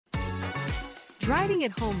Driving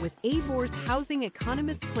it home with ABoR's housing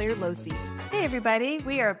economist Clare Losey. Hey everybody,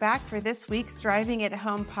 we are back for this week's Driving It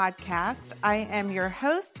Home podcast. I am your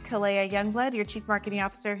host, Kalea Youngblood, your Chief Marketing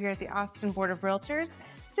Officer here at the Austin Board of Realtors,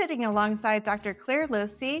 sitting alongside Dr. Clare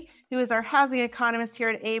Losey, who is our housing economist here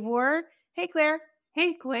at ABoR. Hey Claire.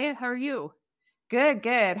 Hey Kalea, how are you? Good.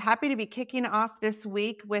 Happy to be kicking off this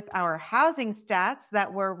week with our housing stats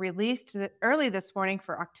that were released early this morning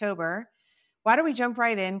for October. Why don't we jump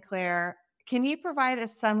right in, Claire? Can you provide a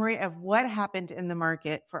summary of what happened in the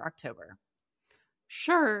market for October?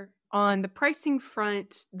 Sure. On the pricing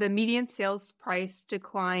front, the median sales price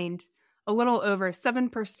declined a little over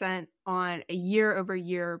 7% on a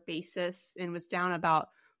year-over-year basis and was down about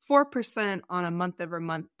 4% on a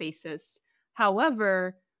month-over-month basis.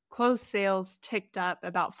 However, closed sales ticked up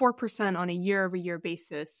about 4% on a year-over-year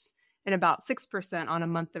basis and about 6% on a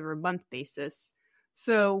month-over-month basis.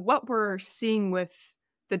 So what we're seeing with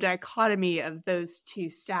the dichotomy of those two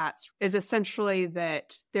stats is essentially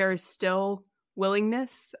that there is still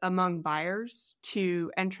willingness among buyers to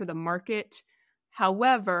enter the market.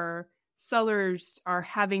 However, sellers are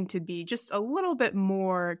having to be just a little bit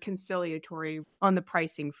more conciliatory on the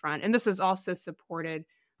pricing front. And this is also supported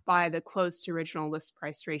by the closed to original list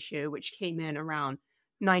price ratio, which came in around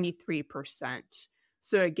 93%.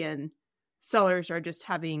 So again, sellers are just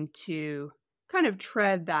having to kind of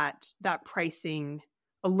tread that pricing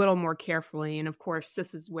a little more carefully. And of course,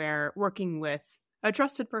 this is where working with a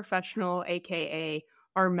trusted professional, aka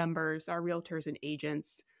our members, our realtors and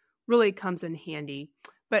agents, really comes in handy.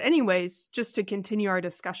 But anyways, just to continue our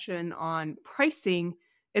discussion on pricing,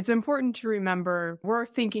 it's important to remember we're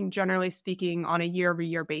thinking, generally speaking, on a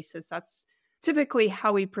year-over-year basis. That's typically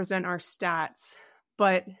how we present our stats.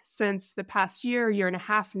 But since the past year and a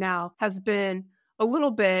half now has been a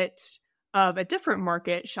little bit of a different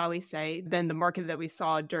market, shall we say, than the market that we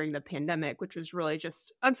saw during the pandemic, which was really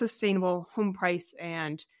just unsustainable home price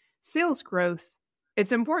and sales growth.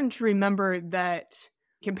 It's important to remember that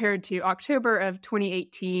compared to October of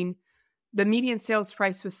 2018, the median sales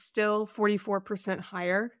price was still 44%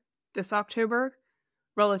 higher this October.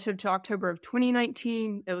 Relative to October of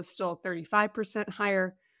 2019, it was still 35%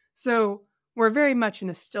 higher. So we're very much in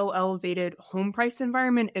a still elevated home price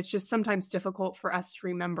environment. It's just sometimes difficult for us to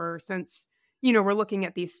remember since, we're looking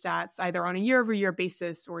at these stats either on a year-over-year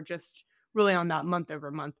basis or just really on that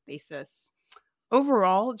month-over-month basis.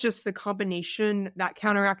 Overall, just the combination, that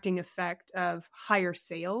counteracting effect of higher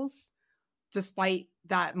sales, despite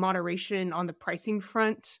that moderation on the pricing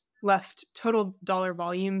front, left total dollar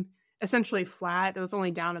volume essentially flat. It was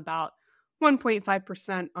only down about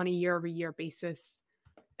 1.5% on a year-over-year basis.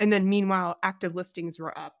 And then meanwhile, active listings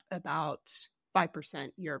were up about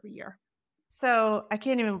 5% year over year. So I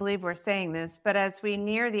can't even believe we're saying this, but as we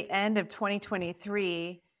near the end of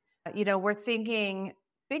 2023, we're thinking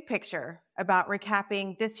big picture about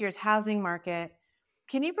recapping this year's housing market.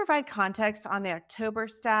 Can you provide context on the October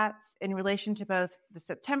stats in relation to both the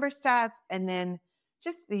September stats and then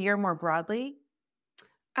just the year more broadly?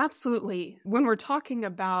 Absolutely. When we're talking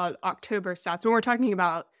about October stats, when we're talking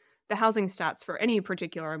about the housing stats for any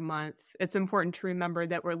particular month, it's important to remember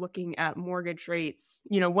that we're looking at mortgage rates,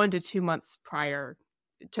 1 to 2 months prior.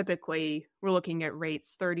 Typically, we're looking at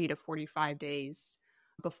rates 30 to 45 days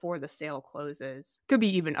before the sale closes. Could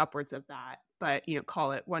be even upwards of that, but,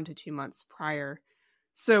 call it 1 to 2 months prior.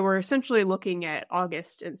 So we're essentially looking at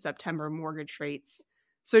August and September mortgage rates.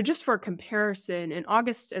 So just for comparison, in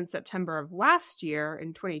August and September of last year,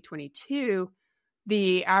 in 2022,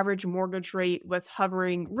 the average mortgage rate was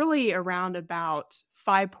hovering really around about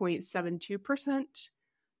 5.72%.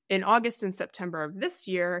 In August and September of this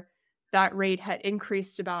year, that rate had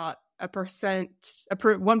increased about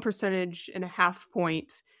 1.5 percentage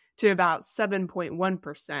point to about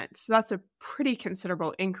 7.1%. So that's a pretty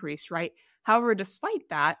considerable increase, right? However, despite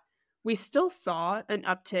that, we still saw an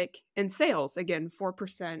uptick in sales, again,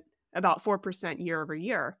 about 4% year over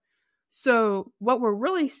year. So what we're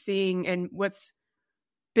really seeing and what's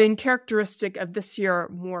been characteristic of this year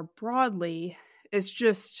more broadly is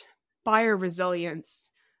just buyer resilience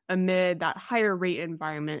amid that higher rate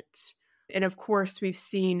environment. And of course, we've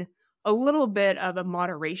seen a little bit of a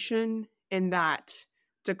moderation in that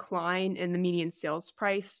decline in the median sales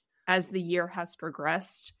price as the year has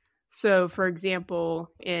progressed. So for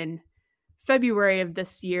example, in February of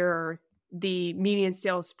this year, the median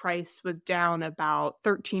sales price was down about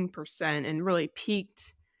 13% and really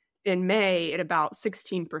peaked in May at about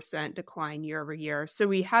 16% decline year over year. So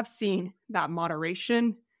we have seen that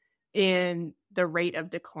moderation in the rate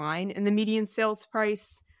of decline in the median sales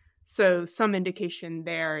price. So some indication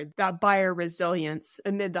there that buyer resilience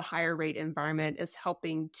amid the higher rate environment is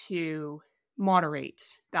helping to moderate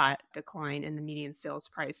that decline in the median sales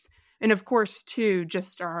price. And of course, too,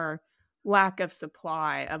 just our lack of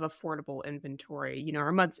supply of affordable inventory.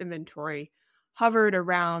 Our month's inventory hovered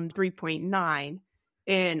around 3.9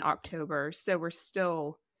 in October. So we're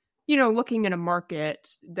still, looking at a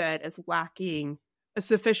market that is lacking a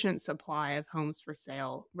sufficient supply of homes for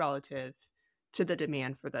sale relative to the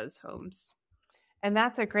demand for those homes. And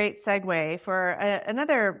that's a great segue for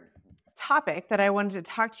another topic that I wanted to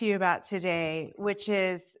talk to you about today, which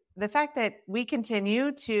is the fact that we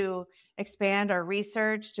continue to expand our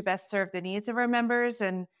research to best serve the needs of our members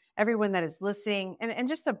and everyone that is listening, and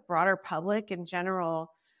just the broader public in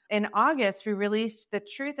general. In August, we released The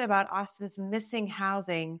Truth About Austin's Missing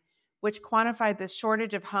Housing, which quantified the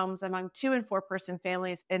shortage of homes among 2- and 4-person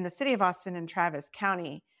families in the city of Austin and Travis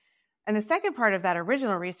County. And the second part of that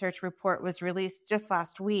original research report was released just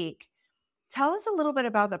last week. Tell us a little bit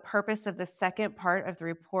about the purpose of the second part of the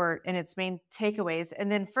report and its main takeaways.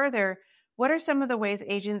 And then further, what are some of the ways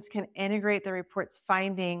agents can integrate the report's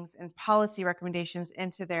findings and policy recommendations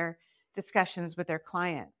into their discussions with their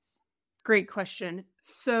clients? Great question.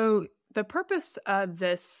 So the purpose of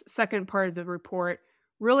this second part of the report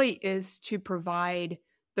really is to provide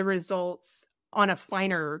the results on a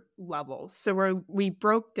finer level. So we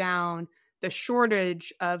broke down the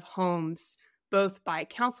shortage of homes both by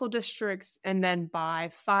council districts and then by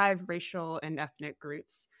 5 racial and ethnic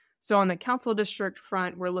groups. So on the council district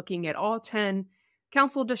front, we're looking at all 10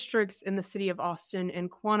 council districts in the city of Austin and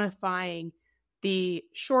quantifying the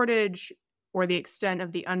shortage or the extent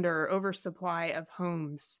of the under or oversupply of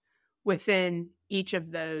homes within each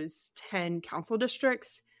of those 10 council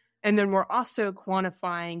districts. And then we're also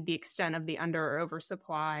quantifying the extent of the under or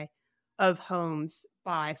oversupply of homes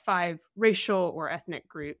by 5 racial or ethnic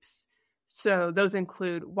groups. So those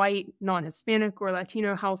include white, non-Hispanic or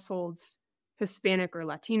Latino households, Hispanic or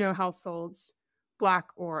Latino households, Black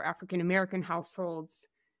or African American households,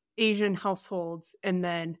 Asian households, and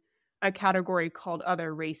then a category called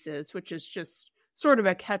other races, which is just sort of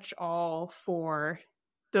a catch-all for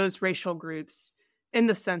those racial groups in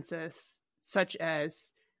the census, such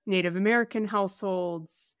as Native American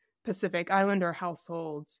households, Pacific Islander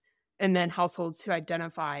households, and then households who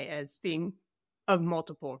identify as being of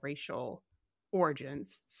multiple racial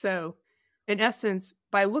origins. So, in essence,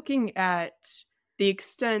 by looking at the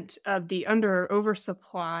extent of the under or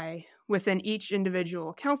oversupply within each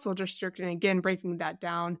individual council district, and again, breaking that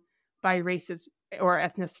down by races or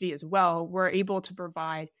ethnicity as well, we're able to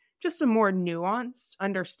provide just a more nuanced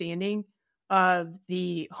understanding of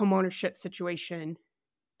the homeownership situation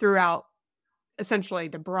throughout essentially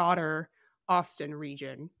the broader Austin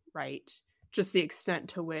region, right? Just the extent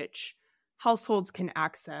to which households can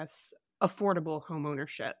access affordable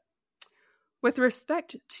homeownership. With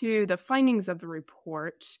respect to the findings of the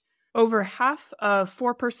report, over half of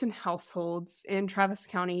 4-person households in Travis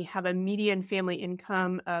County have a median family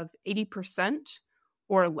income of 80%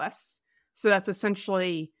 or less. So that's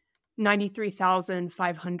essentially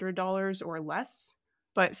 $93,500 or less,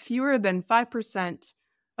 but fewer than 5%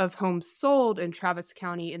 of homes sold in Travis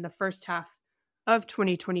County in the first half of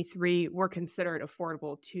 2023 were considered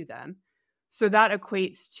affordable to them. So that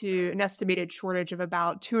equates to an estimated shortage of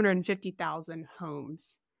about 250,000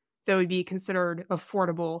 homes that would be considered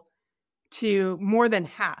affordable to more than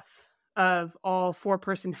half of all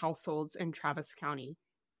 4-person households in Travis County.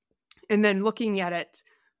 And then looking at it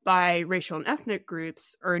by racial and ethnic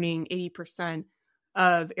groups earning 80%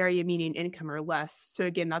 of area median income or less. So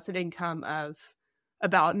again, that's an income of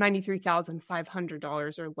about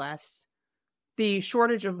 $93,500 or less. The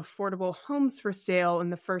shortage of affordable homes for sale in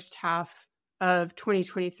the first half of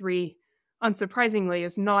 2023, unsurprisingly,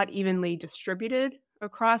 is not evenly distributed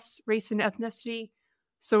across race and ethnicity.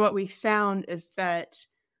 So what we found is that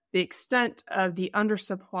the extent of the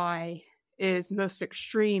undersupply is most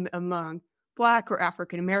extreme among Black or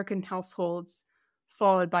African American households,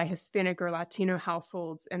 followed by Hispanic or Latino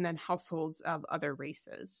households, and then households of other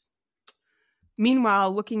races.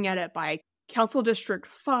 Meanwhile, looking at it by Council District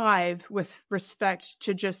 5 with respect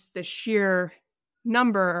to just the sheer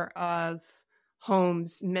number of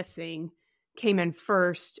homes missing came in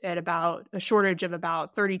first at about a shortage of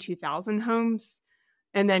about 32,000 homes.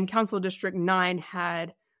 And then Council District 9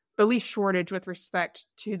 had the least shortage with respect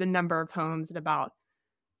to the number of homes at about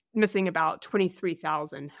missing about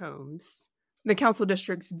 23,000 homes. The council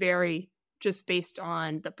districts vary just based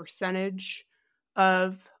on the percentage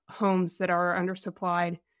of homes that are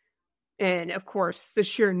undersupplied. And of course, the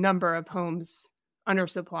sheer number of homes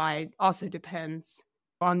undersupplied also depends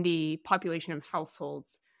on the population of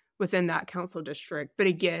households within that council district. But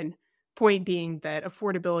again, point being that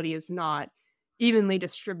affordability is not evenly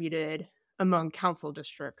distributed among council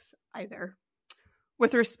districts either.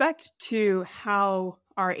 With respect to how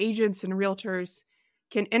our agents and realtors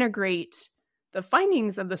can integrate the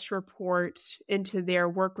findings of this report into their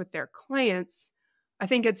work with their clients, I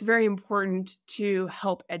think it's very important to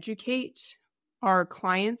help educate our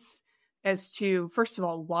clients as to, first of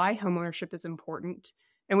all, why homeownership is important.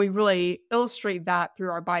 And we really illustrate that through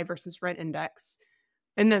our buy versus rent index.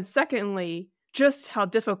 And then secondly, just how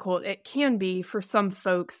difficult it can be for some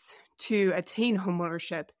folks to attain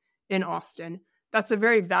homeownership in Austin. That's a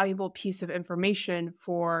very valuable piece of information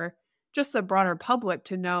for just the broader public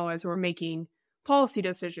to know as we're making policy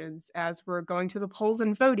decisions, as we're going to the polls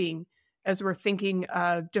and voting, as we're thinking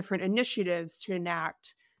of different initiatives to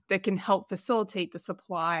enact that can help facilitate the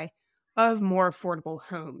supply of more affordable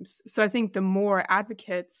homes. So I think the more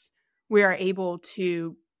advocates we are able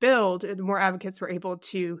to build, the more advocates we're able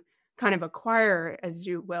to kind of acquire, as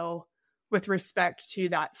you will, with respect to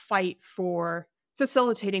that fight for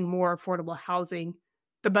facilitating more affordable housing,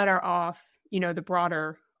 the better off, the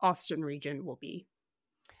broader Austin region will be.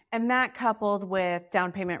 And that coupled with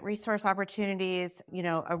down payment resource opportunities,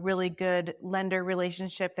 a really good lender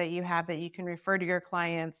relationship that you have that you can refer to your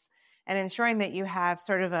clients, and ensuring that you have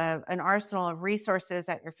sort of an arsenal of resources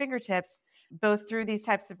at your fingertips, both through these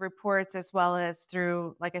types of reports as well as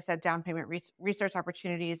through, like I said, down payment resource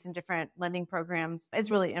opportunities and different lending programs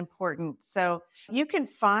is really important. So you can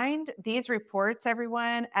find these reports,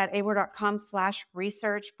 everyone, at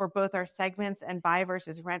abor.com/research for both our segments and buy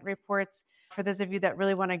versus rent reports. For those of you that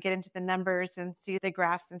really want to get into the numbers and see the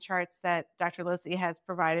graphs and charts that Dr. Losey has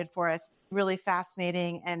provided for us, really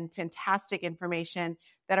fascinating and fantastic information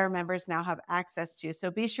that our members now have access to.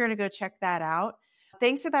 So be sure to go check that out.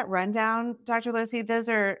 Thanks for that rundown, Dr. Losey.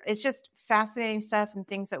 It's just fascinating stuff and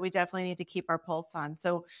things that we definitely need to keep our pulse on.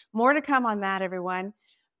 So more to come on that, everyone.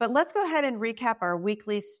 But let's go ahead and recap our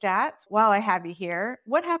weekly stats while I have you here.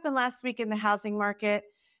 What happened last week in the housing market?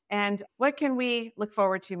 And what can we look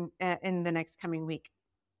forward to in the next coming week?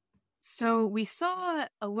 So we saw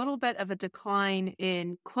a little bit of a decline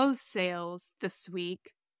in closed sales this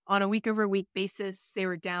week. On a week-over-week basis, they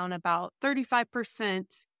were down about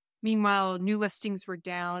 35%. Meanwhile, new listings were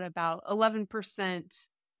down about 11%,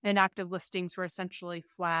 and active listings were essentially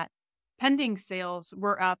flat. Pending sales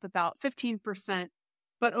were up about 15%.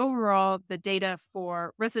 But overall, the data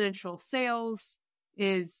for residential sales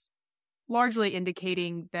is largely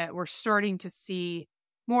indicating that we're starting to see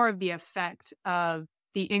more of the effect of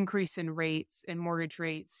the increase in rates and mortgage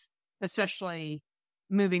rates, especially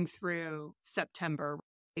moving through September.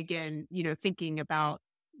 Again, thinking about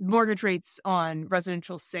mortgage rates on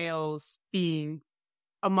residential sales being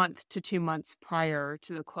a month to 2 months prior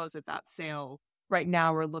to the close of that sale. Right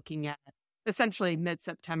now, we're looking at essentially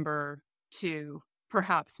mid-September to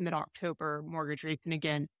perhaps mid-October mortgage rates. And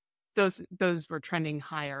again, those were trending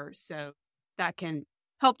higher. So that can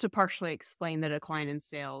help to partially explain the decline in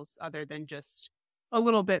sales, other than just a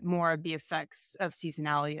little bit more of the effects of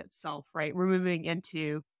seasonality itself, right? We're moving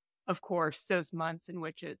into, of course, those months in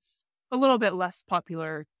which it's a little bit less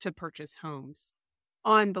popular to purchase homes.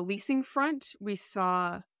 On the leasing front, we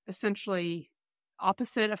saw essentially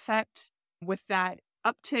opposite effect. With that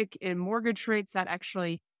uptick in mortgage rates, that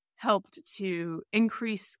actually helped to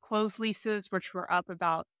increase closed leases, which were up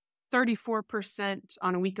about 34%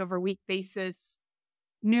 on a week-over-week basis.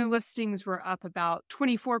 New listings were up about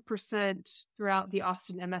 24% throughout the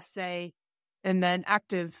Austin MSA. And then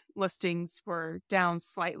active listings were down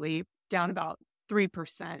slightly, down about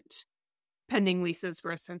 3%. Pending leases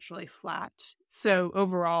were essentially flat. So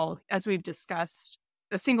overall, as we've discussed,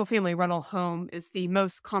 a single-family rental home is the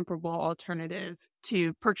most comparable alternative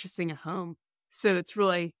to purchasing a home. So it's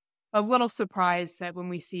really a little surprise that when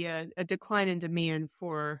we see a decline in demand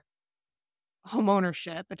for home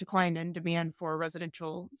ownership, a decline in demand for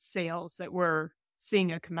residential sales, that we're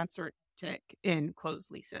seeing a commensurate tick in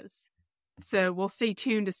closed leases. So we'll stay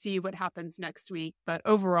tuned to see what happens next week. But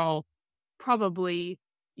overall, probably,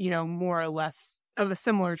 more or less of a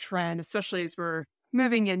similar trend, especially as we're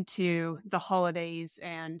moving into the holidays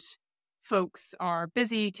and folks are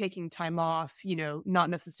busy taking time off, not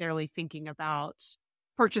necessarily thinking about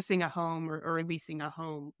purchasing a home or leasing a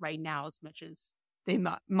home right now as much as they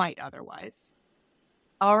might otherwise.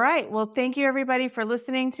 All right. Well, thank you everybody for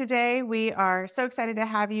listening today. We are so excited to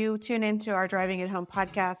have you tune into our Driving at Home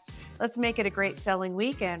podcast. Let's make it a great selling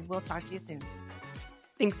week, and we'll talk to you soon.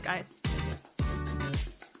 Thanks, guys.